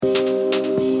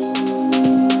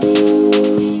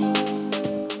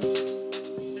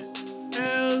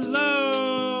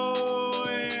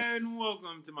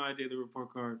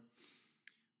scorecard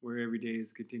where every day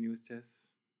is a continuous test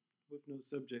with no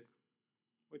subject.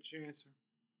 What's your answer?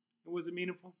 And was it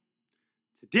meaningful?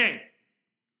 Today,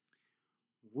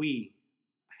 we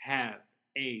have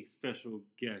a special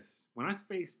guest. When I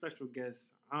say special guest,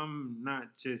 I'm not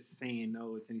just saying,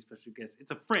 oh, it's any special guest.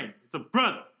 It's a friend. It's a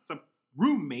brother. It's a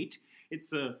roommate.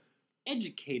 It's a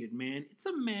educated man. It's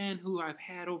a man who I've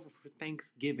had over for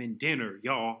Thanksgiving dinner,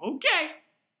 y'all. Okay?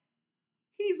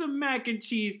 He's a mac and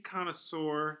cheese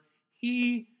connoisseur.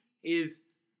 He is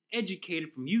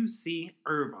educated from UC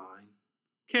Irvine.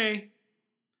 Okay?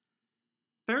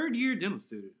 Third year dental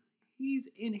student. He's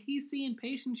seeing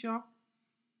patients, y'all.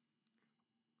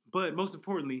 But most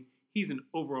importantly, he's an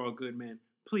overall good man.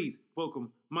 Please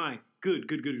welcome my good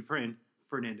friend,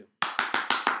 Fernando.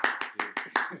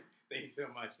 Thank you so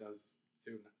much. That was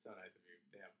so nice of you.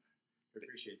 Damn. I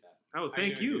appreciate that. Oh,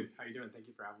 thank you. How you doing? Thank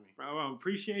you for having me. I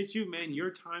appreciate you, man. Your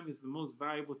time is the most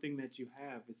valuable thing that you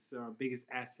have. It's our biggest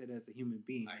asset as a human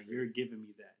being. And you're giving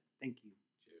me that. Thank you.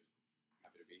 Cheers.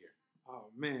 Happy to be here. Oh,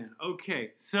 man.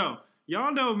 Okay. So,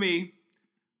 y'all know me.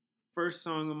 First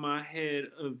song in my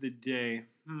head of the day.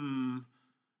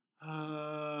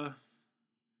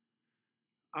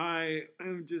 I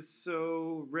am just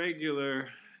so regular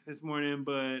this morning,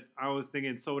 but I was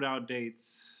thinking Sold Out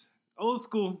Dates. Old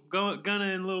school,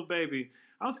 Gunna and Lil Baby.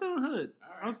 I was feeling hood.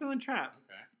 Right. I was feeling trap.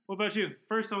 Okay. What about you?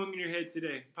 First song in your head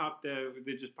today?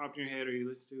 That just popped in your head or you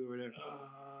listened to or whatever?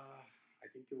 I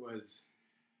think it was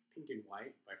Pink and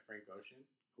White by Frank Ocean.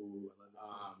 Ooh, I love that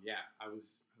song. Yeah, I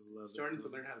was starting to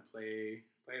learn how to play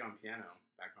it on piano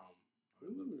back home on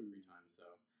a little bit of free time, so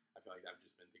I feel like I've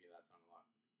just been thinking of that song a lot.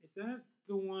 Is that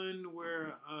the one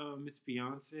where it's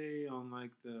Beyonce on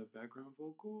like the background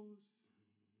vocals?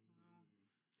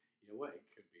 You know what? It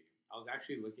could be. I was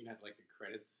actually looking at like the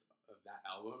credits of that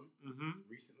album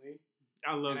recently.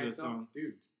 I love that song.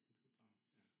 Dude, it's a good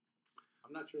song.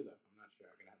 I'm not sure though. I'm not sure.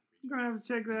 I'm gonna have to reach. I'm gonna have to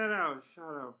check that out.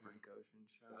 Shout out Frank Ocean.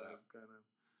 Shout out Gunna.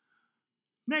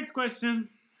 Next question.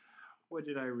 What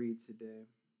did I read today?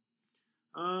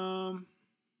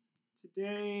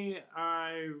 Today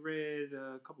I read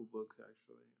a couple books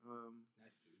actually.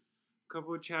 Nice, dude. A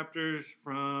couple of chapters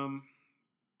from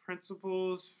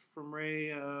Principles from Ray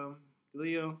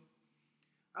Dalio.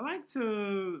 I like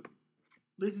to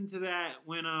listen to that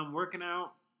when I'm working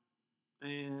out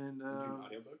and You do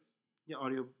audiobooks? yeah,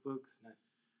 audiobooks. Nice.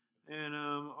 And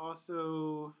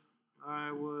also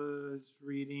I was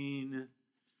reading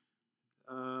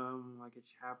like a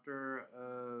chapter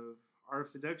of Art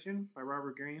of Seduction by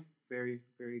Robert Greene. Very,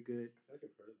 very good. I feel like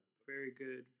I've heard of it. Very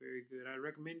good, very good. I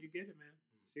recommend you get it, man.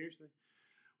 Seriously.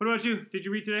 What about you? Did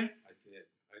you read today? I did.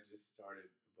 I just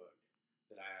started a book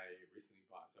that I recently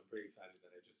bought, so I'm pretty excited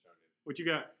that I just started. What you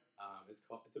got? It's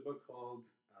a book called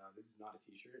This Is Not a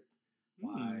T-Shirt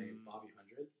by Bobby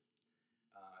Hundreds.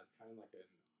 It's kind of like an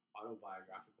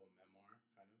autobiographical memoir,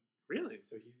 kind of. Really?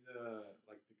 So he's the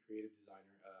creative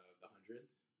designer of the Hundreds.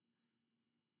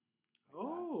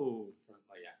 Oh. Like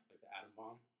the Atom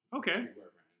Bomb. Okay.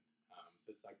 Streetwear brand.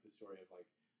 So it's like the story of like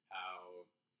how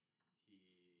he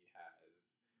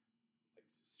has like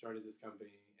started this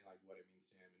company and like what it means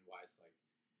to him and why it's like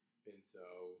been so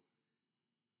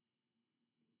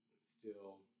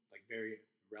still like very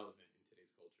relevant in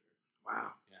today's culture.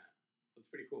 Wow. Yeah. So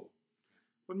it's pretty cool.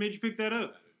 What made you pick that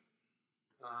up?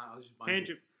 I was just buying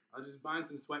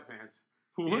some sweatpants.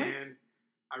 What? And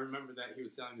I remember that he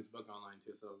was selling this book online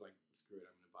too, so I was like, screw it,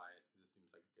 I'm gonna buy it. This seems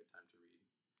like a good time to read.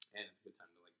 And it's a good time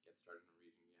to like get started on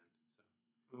reading again.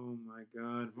 So Oh my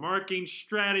God. Marking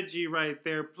strategy right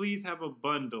there. Please have a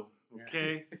bundle,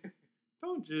 okay?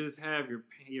 Don't just have your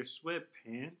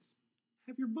sweatpants.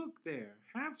 Have your book there.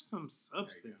 Have some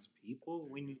substance, people.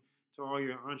 To all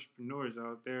your entrepreneurs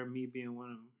out there, me being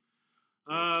one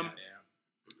of them.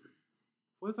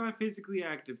 Was I physically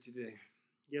active today?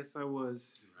 Yes, I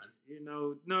was.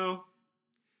 No.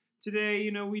 Today,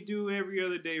 we do every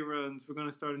other day runs. We're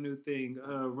gonna start a new thing.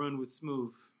 Run with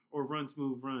Smooth or Run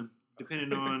Smooth Run,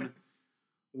 depending on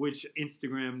which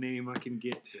Instagram name I can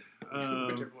get.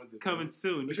 Coming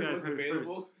soon. Whichever one's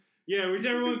available. Yeah,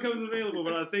 whichever one comes available.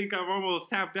 But I think I've almost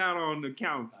tapped out on the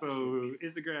accounts. So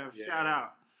Instagram, shout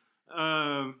out.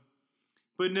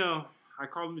 But no, I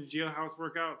call them the jailhouse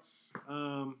workouts.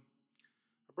 I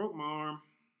broke my arm.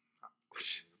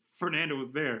 Fernando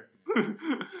was there.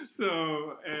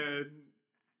 So, and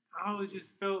I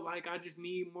just felt like I just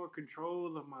need more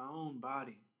control of my own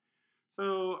body.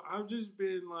 So I've just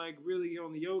been like really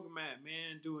on the yoga mat,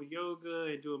 man, doing yoga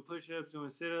and doing push-ups,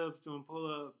 doing sit-ups, doing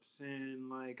pull-ups, and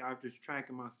like I'm just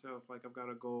tracking myself like I've got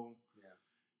a goal.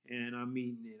 and I'm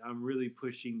eating it. I'm really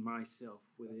pushing myself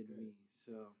within me.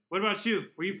 So, what about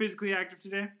you? Were you physically active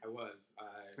today? I was. I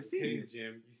was seen hitting you. the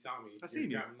gym. You saw me. I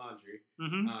seen you. Grabbing laundry.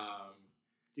 Mm-hmm.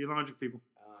 Do you laundry people?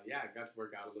 Yeah, I got to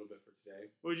work out a little bit for today.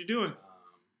 What was you doing?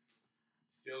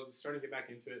 Still starting to get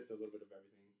back into it, so a little bit of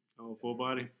everything. Oh, full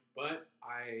body. But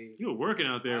you were working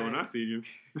out there when I seen you.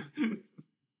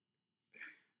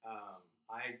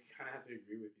 I kind of have to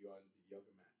agree with you on the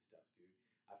yoga mat stuff, dude.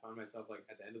 I find myself like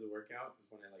at the end of the workout is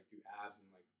when I like do abs and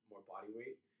like more body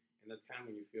weight, and that's kind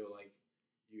of when you feel like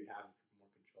you have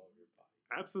more control of your body.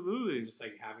 Absolutely. And just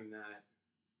like having that,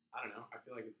 I don't know. I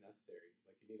feel like it's necessary.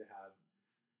 Like you need to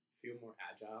feel more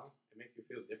agile. It makes you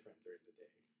feel different during the day.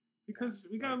 Because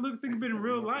we gotta think of it in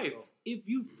real life. If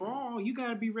you fall, you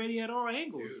gotta be ready at all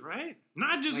angles, dude, right?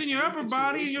 Not just like in your upper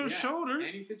body and your shoulders.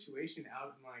 Any situation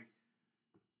out in like,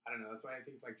 I don't know. That's why I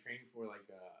think like training for like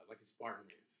a Spartan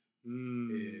race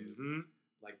is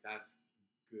like that's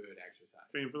good exercise.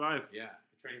 Training for life. Yeah,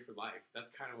 training for life.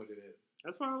 That's kind of what it is.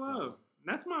 That's what I love.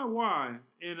 That's my why.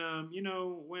 And you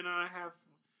know, when I have,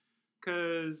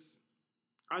 because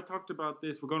I talked about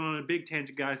this. We're going on a big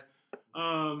tangent, guys.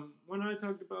 When I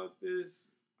talked about this,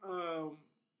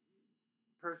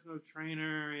 personal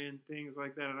trainer and things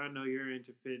like that, and I know you're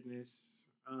into fitness.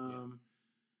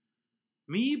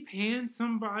 Me paying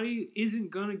somebody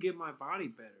isn't gonna get my body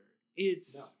better.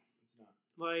 It's not.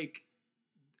 Like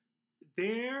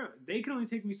they can only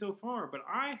take me so far, but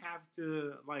I have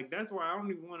to like. That's why I don't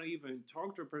even want to even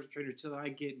talk to a personal trainer till I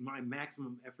get my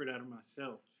maximum effort out of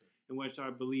myself, in which I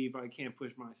believe I can't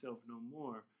push myself no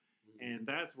more. And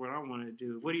that's what I want to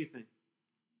do. What do you think?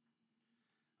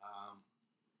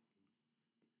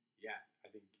 Yeah, I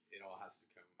think it all has to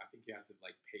come. I think you have to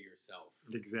like pay yourself.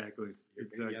 Exactly. You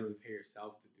have to pay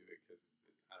yourself to do it because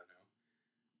I don't know.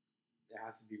 It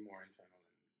has to be more internal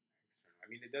than external. I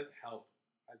mean, it does help.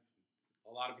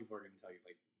 A lot of people are going to tell you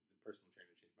like the personal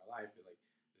trainer changed my life. Like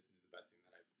this is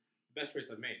the best choice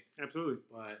I've made. Absolutely.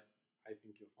 But I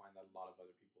think you'll find that a lot of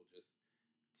other people just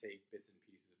take bits and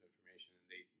pieces of information and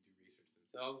they do research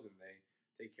themselves and they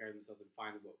take care of themselves and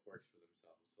find what works for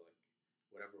themselves. So like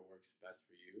whatever works best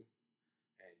for you,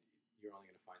 and you're only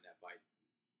going to find that by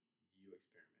you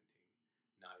experimenting,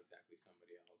 not exactly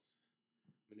somebody else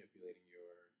manipulating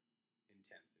your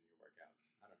intents and your workouts.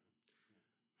 I don't know.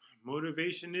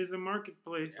 Motivation is a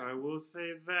marketplace. Yeah. I will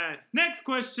say that. Next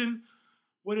question.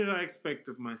 What did I expect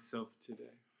of myself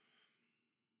today?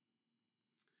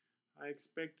 I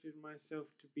expected myself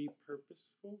to be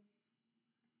purposeful.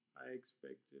 I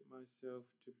expected myself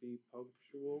to be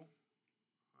punctual.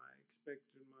 I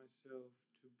expected myself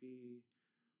to be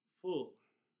full.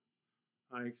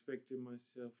 I expected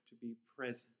myself to be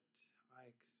present. I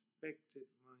expected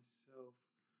myself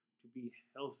to be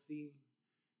healthy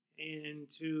and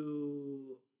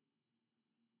to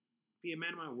be a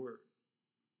man of my word,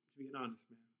 to be an honest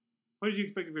man. What did you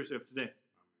expect of yourself today?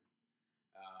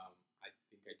 I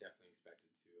think I definitely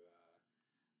expected to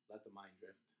let the mind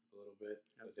drift a little bit.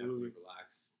 So Absolutely. Definitely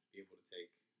relax, be able to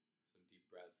take some deep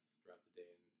breaths throughout the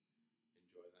day and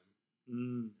enjoy them.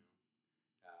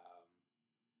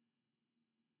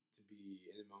 To be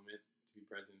in the moment, to be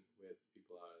present with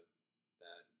people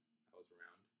that I was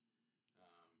around.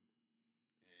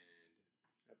 And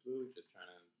Absolutely. Just trying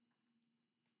to,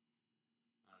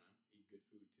 I don't know, eat good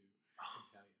food too. I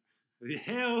can tell you.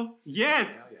 Hell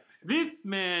yes! Hell yeah. This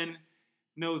man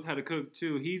knows how to cook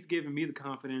too. He's giving me the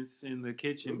confidence in the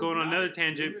kitchen. Going on another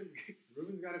tangent.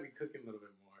 Ruben's got to be cooking a little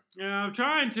bit more. Yeah, I'm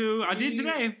trying to. I did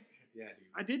today. Yeah, dude.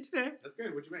 I did today. That's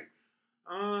good. What'd you make?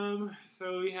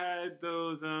 So we had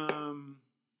those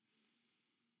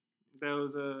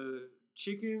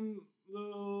chicken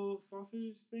little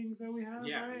sausage things that we have,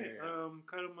 yeah, right? Yeah.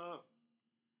 Cut them up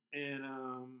and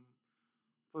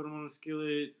put them on a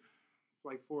skillet.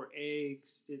 Like 4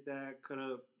 eggs. Did that. Cut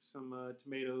up some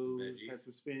tomatoes. Had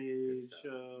some spinach.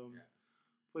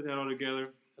 Put that all together.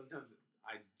 Sometimes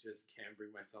I just can't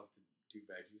bring myself to do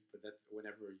veggies, but that's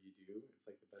whenever you do, it's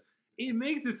like the best. It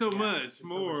makes it so much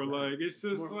more. Like it's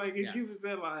just more, like it gives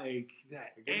that like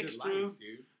that extra. Life,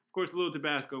 dude. Of course, a little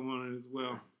Tabasco on it as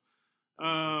well.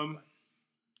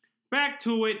 Back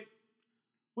to it.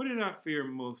 What did I fear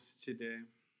most today?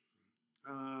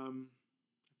 I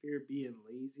feared being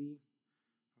lazy.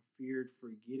 I feared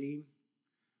forgetting.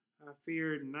 I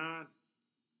feared not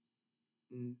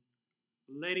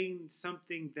letting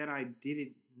something that I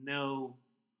didn't know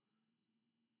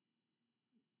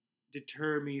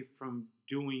deter me from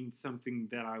doing something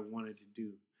that I wanted to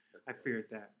do. I feared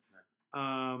that.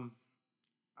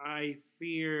 I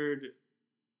feared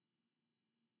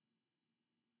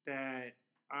that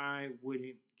I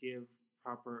wouldn't give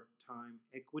proper time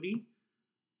equity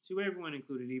to everyone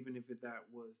included, even if that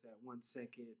was that 1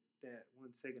 second,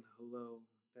 hello,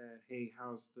 that hey,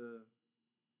 how's the,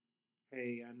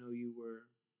 hey, I know you were,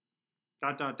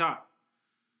 dot dot dot.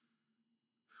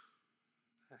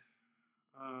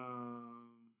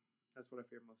 That's what I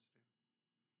fear most today.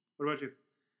 What about you?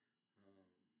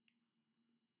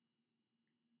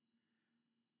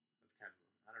 That's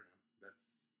kind of, I don't know.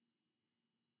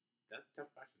 That's a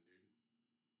tough question, dude.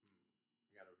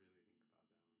 You gotta really think about that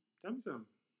one. Tell me something.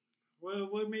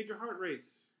 What made your heart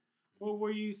race? What were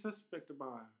you suspect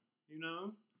about? You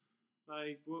know,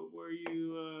 like what were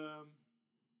you?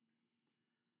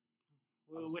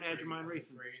 What had your mind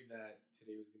racing? I was afraid that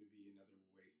today was going to be another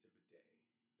waste of a day.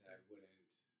 That I wouldn't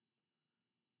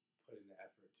put in the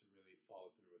effort to really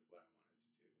follow through with what I wanted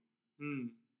to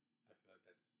do. I feel like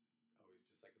that's always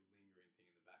just like a lingering thing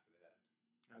in the back of the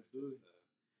head. Absolutely.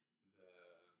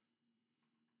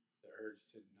 The urge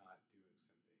to not doing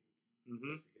something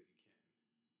Mm-hmm. just because you can.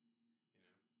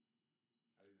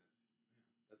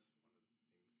 I think that's one of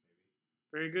the things maybe.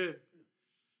 Very good.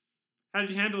 How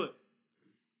did you handle it?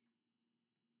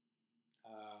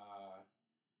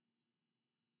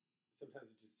 Sometimes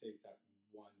it just takes that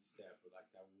one step or like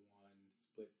that one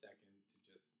split second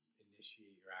to just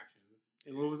initiate your actions.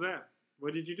 And what was that?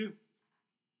 What did you do?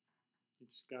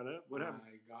 You just got up? What happened?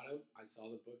 I got up. I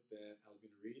saw the book that I was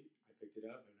going to read. I picked it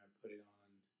up and I put it on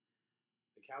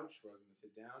the couch where I was going to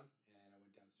sit down, and I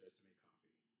went downstairs to make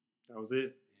coffee. That was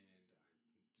it. And I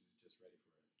was just ready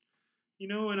for it. You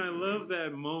know, and I love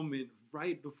that moment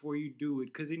right before you do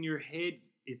it, because in your head,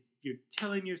 you're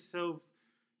telling yourself,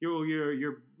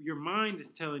 your mind is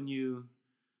telling you,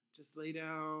 just lay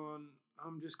down.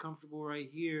 I'm just comfortable right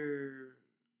here.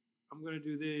 I'm gonna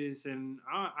do this, and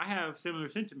I have similar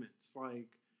sentiments. Like,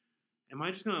 am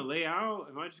I just gonna lay out?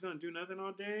 Am I just gonna do nothing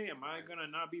all day? Am I gonna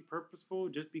not be purposeful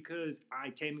just because I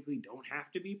technically don't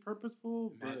have to be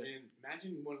purposeful?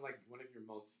 Imagine one of your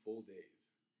most full days,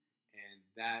 and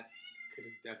that could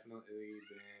have definitely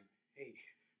been. Hey,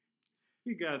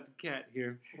 we got the cat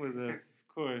here with us,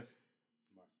 of course.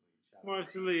 It's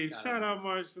Marceline. Shout out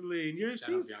Marceline.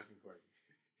 Shout out Bianca and Courtney.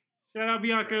 Shout out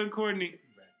Bianca and Courtney.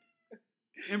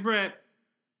 And Brett.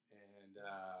 And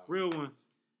real ones.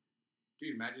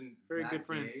 Dude, imagine very good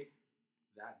friends.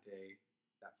 That day,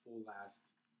 that full last,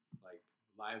 like,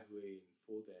 lively and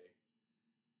full day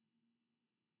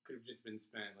could have just been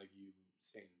spent like you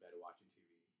staying in bed watching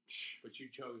TV. But you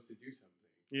chose to do something.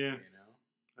 Yeah. You know?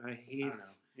 I hate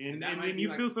it. And then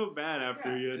you feel so bad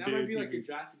after you that might be like a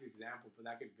drastic example, but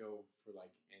that could go for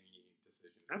like any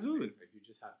decision. Absolutely. Like you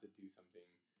just have to do something.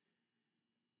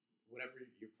 Whatever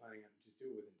you're planning on, just do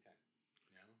it with intent.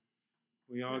 You know?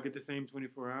 We all get the same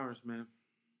 24 hours, man.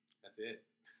 That's it.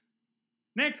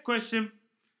 Next question.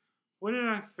 What did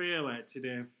I fail at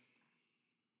today?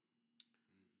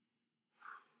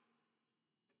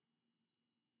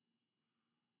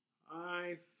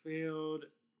 I failed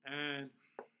at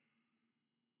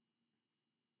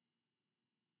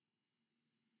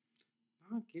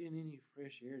not getting any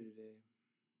fresh air today.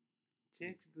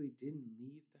 Technically didn't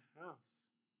leave the house.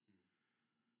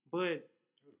 But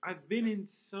I've been in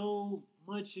so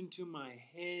much into my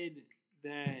head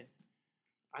that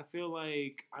I feel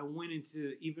like I went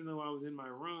into, even though I was in my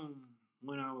room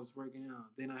when I was working out,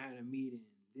 then I had a meeting,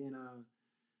 then I was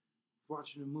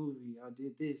watching a movie, I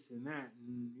did this and that,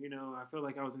 and you know, I felt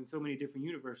like I was in so many different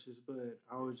universes, but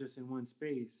I was just in one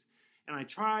space. And I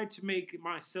tried to make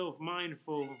myself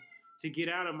mindful to get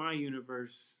out of my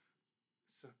universe,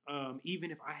 so, even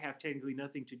if I have technically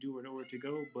nothing to do or nowhere to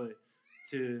go, but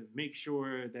to make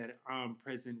sure that I'm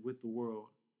present with the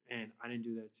world. And I didn't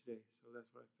do that today, so that's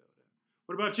what I failed at.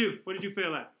 What about you? What did you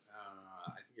fail at?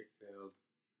 I think I failed.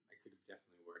 I could have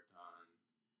definitely worked on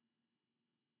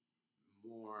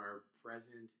more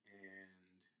present and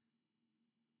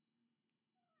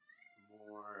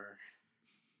more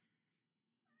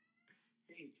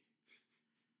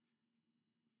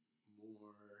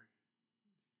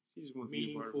she just wants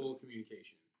meaningful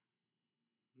communication.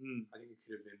 Mm. I think it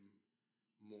could have been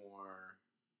more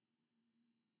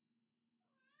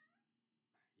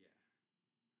that.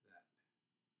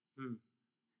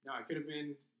 No, I could have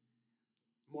been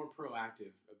more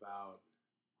proactive about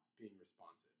being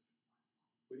responsive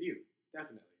with you.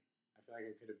 Definitely. I feel like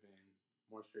I could have been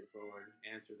more straightforward,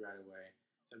 answered right away.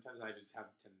 Sometimes I just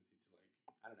have the tendency to,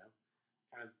 like, I don't know,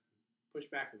 kind of push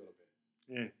back a little bit.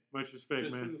 Yeah, much respect,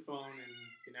 just man. Just from the phone, and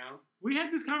you know. We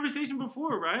had this conversation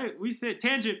before, right? We said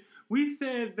tangent. We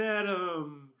said that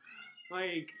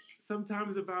like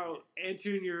sometimes about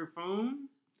answering your phone.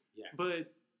 Yeah.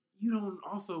 But you don't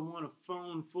also want a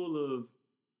phone full of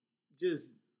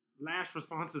just lash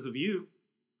responses of you.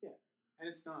 Yeah. And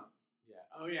it's not. Yeah.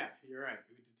 Oh yeah, you're right.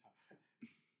 We did talk.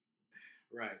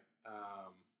 Right.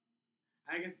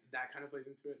 I guess that kind of plays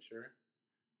into it, sure.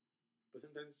 But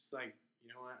sometimes it's just like, you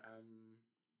know what? I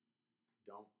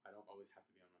don't always have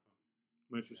to be on my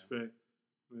phone. Much You know? respect.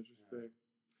 Much respect.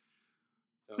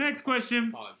 So Next question.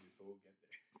 Apologies, but we'll get there.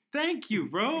 Thank you,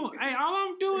 bro. Hey, all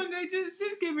I'm doing, they just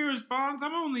give me a response.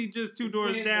 I'm only just two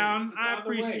doors down. I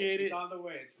appreciate it. It's on the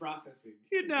way. It's processing.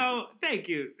 You know, thank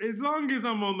you. As long as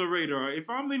I'm on the radar. If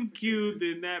I'm in queue,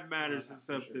 then that matters to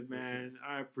something, man.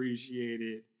 I appreciate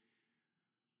it.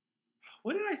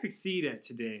 What did I succeed at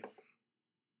today?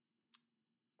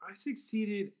 I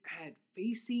succeeded at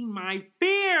facing my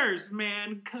fears,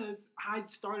 man, because I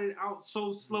started out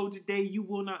so slow today. You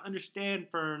will not understand,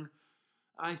 Fern.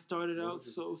 I started out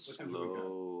so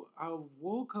slow. I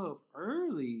woke up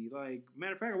early. Like,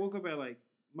 matter of fact, I woke up at like,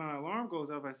 my alarm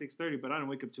goes off at 6:30, but I didn't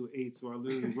wake up till 8, so I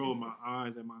literally rolled my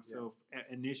eyes at myself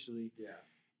initially. Yeah.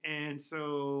 And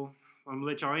so I'm gonna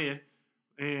let y'all in,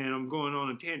 and I'm going on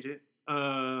a tangent.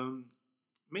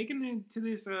 Making it to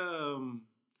this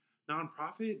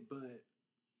nonprofit, but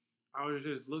I was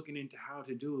just looking into how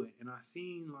to do it, and I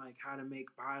seen like how to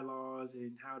make bylaws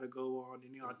and how to go on.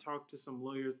 And I talked to some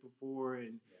lawyers before,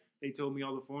 and they told me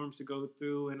all the forms to go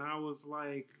through, and I was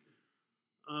like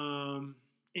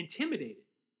intimidated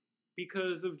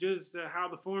because of just how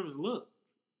the forms look,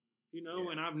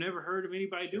 And I've never heard of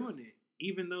anybody doing it,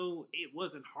 even though it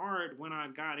wasn't hard when I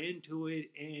got into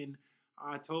it, and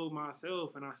I told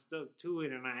myself and I stuck to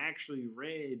it, and I actually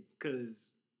read, because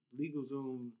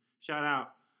LegalZoom, shout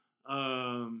out,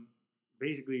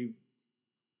 basically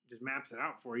just maps it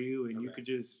out for you, and you could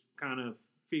just kind of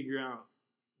figure out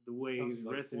the way the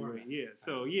rest of the way. Yeah.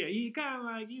 So yeah, you kind of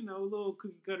like, little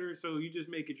cookie cutter, so you just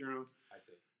make it your own. I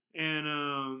see.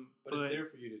 And but it's there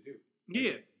for you to do.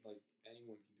 Yeah. Like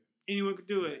anyone can do it. Anyone could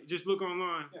do it. Just look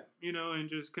online. Yeah. And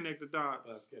just connect the dots.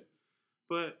 Well, that's good.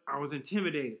 But I was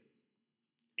intimidated.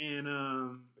 And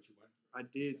but you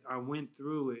went. I went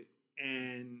through it,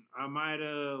 and I might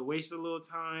have wasted a little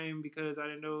time because I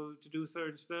didn't know to do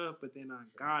certain stuff, but then I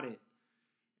got it,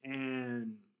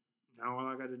 and now all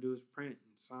I got to do is print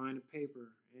and sign the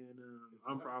paper, and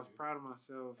I was proud of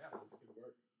myself. Yeah, that's good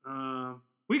work.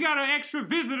 We got an extra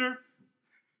visitor.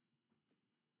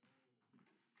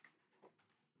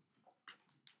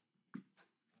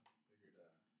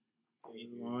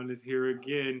 Juan is here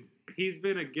again. He's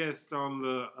been a guest on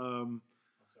the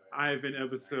Ivan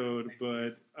episode,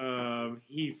 but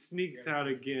he sneaks out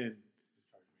again.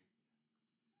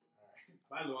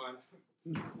 Bye, Luan.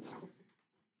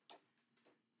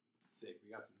 Sick.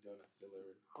 We got some donuts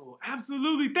delivered. Oh,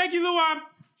 absolutely. Thank you, Luan.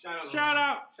 Shout out.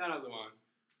 Shout out, Luan.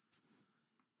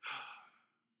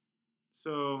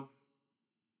 So,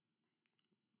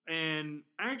 and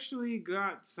actually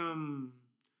got some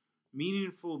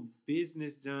meaningful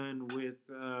business done with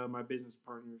my business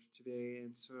partners today,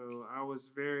 and so I was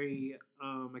very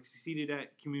succeeded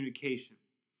at communication.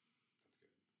 That's good.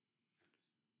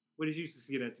 What did you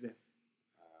succeed at today?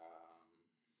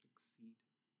 Succeed.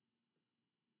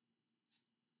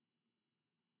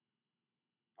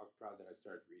 I was proud that I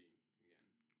started reading again.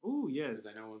 Oh yes. Because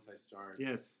I know once I start.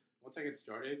 Yes. Once I get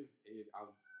started,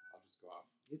 I'll just go off.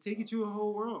 It take you to a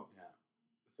whole world. Yeah.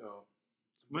 So.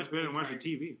 Much better than watching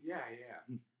TV. Yeah.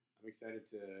 I'm excited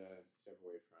to step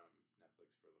away from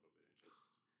Netflix for a little bit and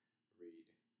just read.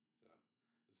 So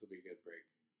this will be a good break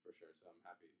for sure. So I'm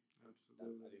happy.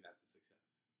 Absolutely. I think that's a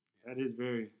success. Yeah. That is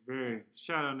very, very.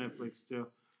 Shout out Netflix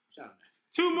still. Shout out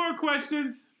Netflix. 2 more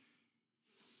questions.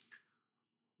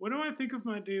 What do I think of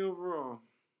my day overall?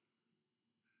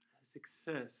 A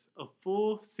success. A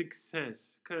full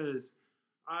success. Because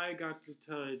I got to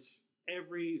touch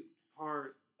every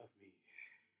part of me.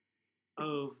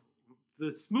 Of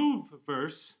the Smooth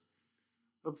verse,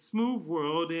 of Smooth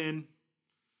World, and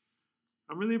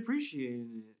I'm really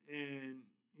appreciating it. And,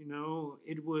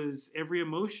 it was every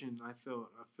emotion I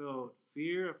felt. I felt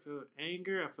fear, I felt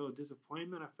anger, I felt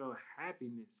disappointment, I felt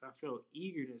happiness, I felt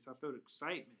eagerness, I felt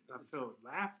excitement, I felt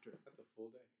laughter. That's a full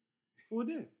day. Full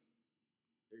day.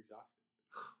 You're exhausted.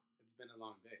 It's been a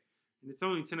long day. And it's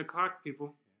only 10 o'clock,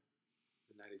 people.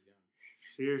 Yeah. The night is young.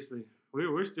 Seriously.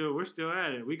 We're still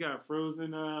at it. We got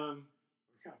frozen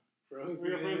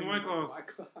frozen White Claws.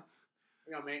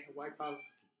 We got White Claws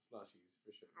slushies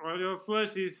for sure. All those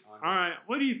slushies. All right.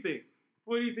 What do you think?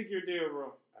 What do you think your day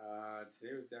overall?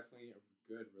 Today was definitely a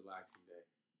good, relaxing day.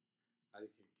 I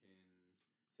think I can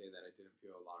say that I didn't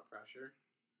feel a lot of pressure,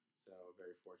 so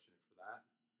very fortunate for that,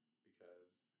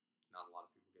 because not a lot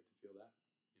of people get to feel that,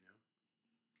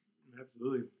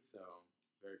 Absolutely. So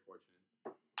very fortunate,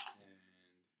 and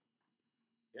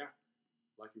yeah,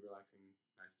 lucky, relaxing,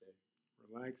 nice day.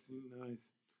 Relaxing, nice.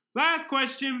 Last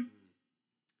question.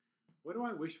 What do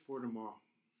I wish for tomorrow?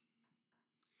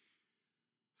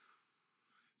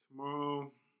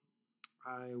 Tomorrow,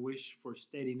 I wish for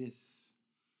steadiness.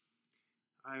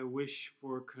 I wish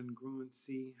for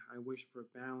congruency. I wish for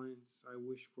balance. I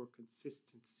wish for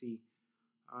consistency.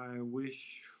 I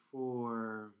wish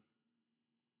for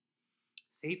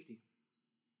safety.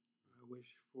 I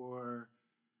wish for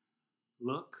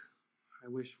luck. I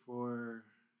wish for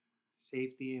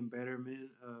safety and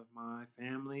betterment of my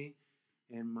family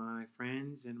and my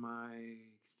friends and my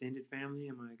extended family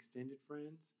and my extended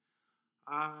friends.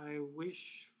 I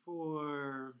wish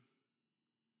for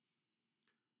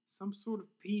some sort of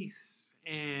peace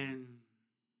and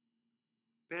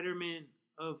betterment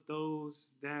of those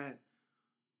that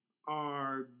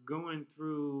are going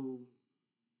through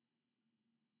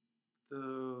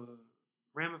the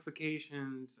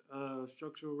ramifications of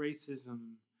structural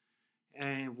racism,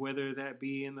 and whether that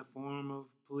be in the form of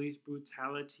police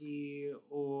brutality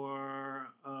or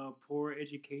poor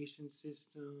education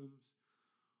systems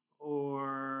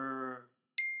or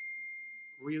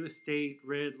real estate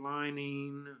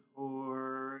redlining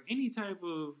or any type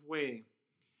of way.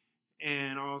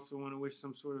 And I also want to wish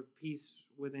some sort of peace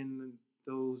within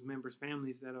those members'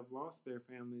 families that have lost their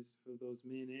families, for those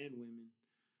men and women.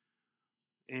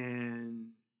 And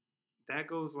that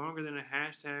goes longer than a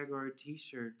hashtag or a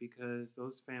t-shirt, because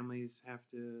those families have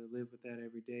to live with that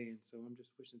every day. And so I'm just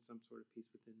wishing some sort of peace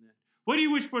within that. What do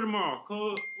you wish for tomorrow?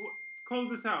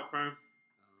 Close us out, Fern.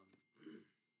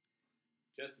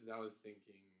 Just as I was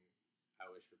thinking, I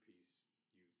wish for peace,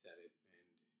 you said it, and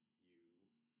you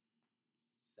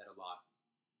said a lot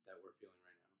that we're feeling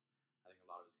right now. I think a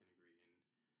lot of us can agree,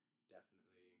 and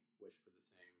definitely wish for the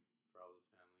same for all those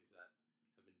families that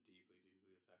have been deeply,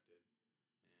 deeply affected, and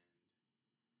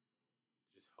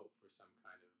just hope for some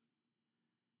kind of,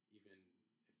 even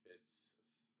if it's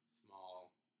a small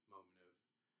moment of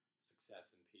success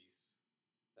and peace,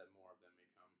 that more of them may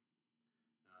come.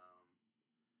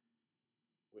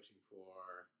 Wishing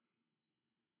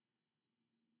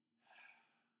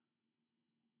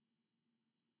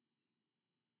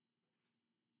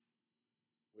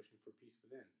for peace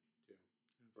within too,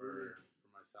 for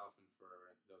myself and for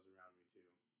those around me too,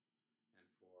 and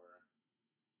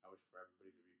I wish for everybody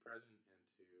to be present and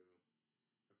to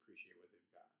appreciate what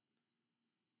they've got.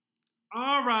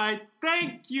 All right,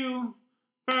 thank you,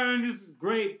 Fern. This is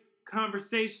great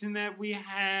conversation that we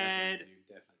had.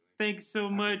 Definitely. Thanks so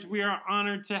much. We are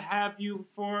honored to have you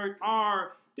for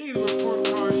our daily report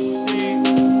card today.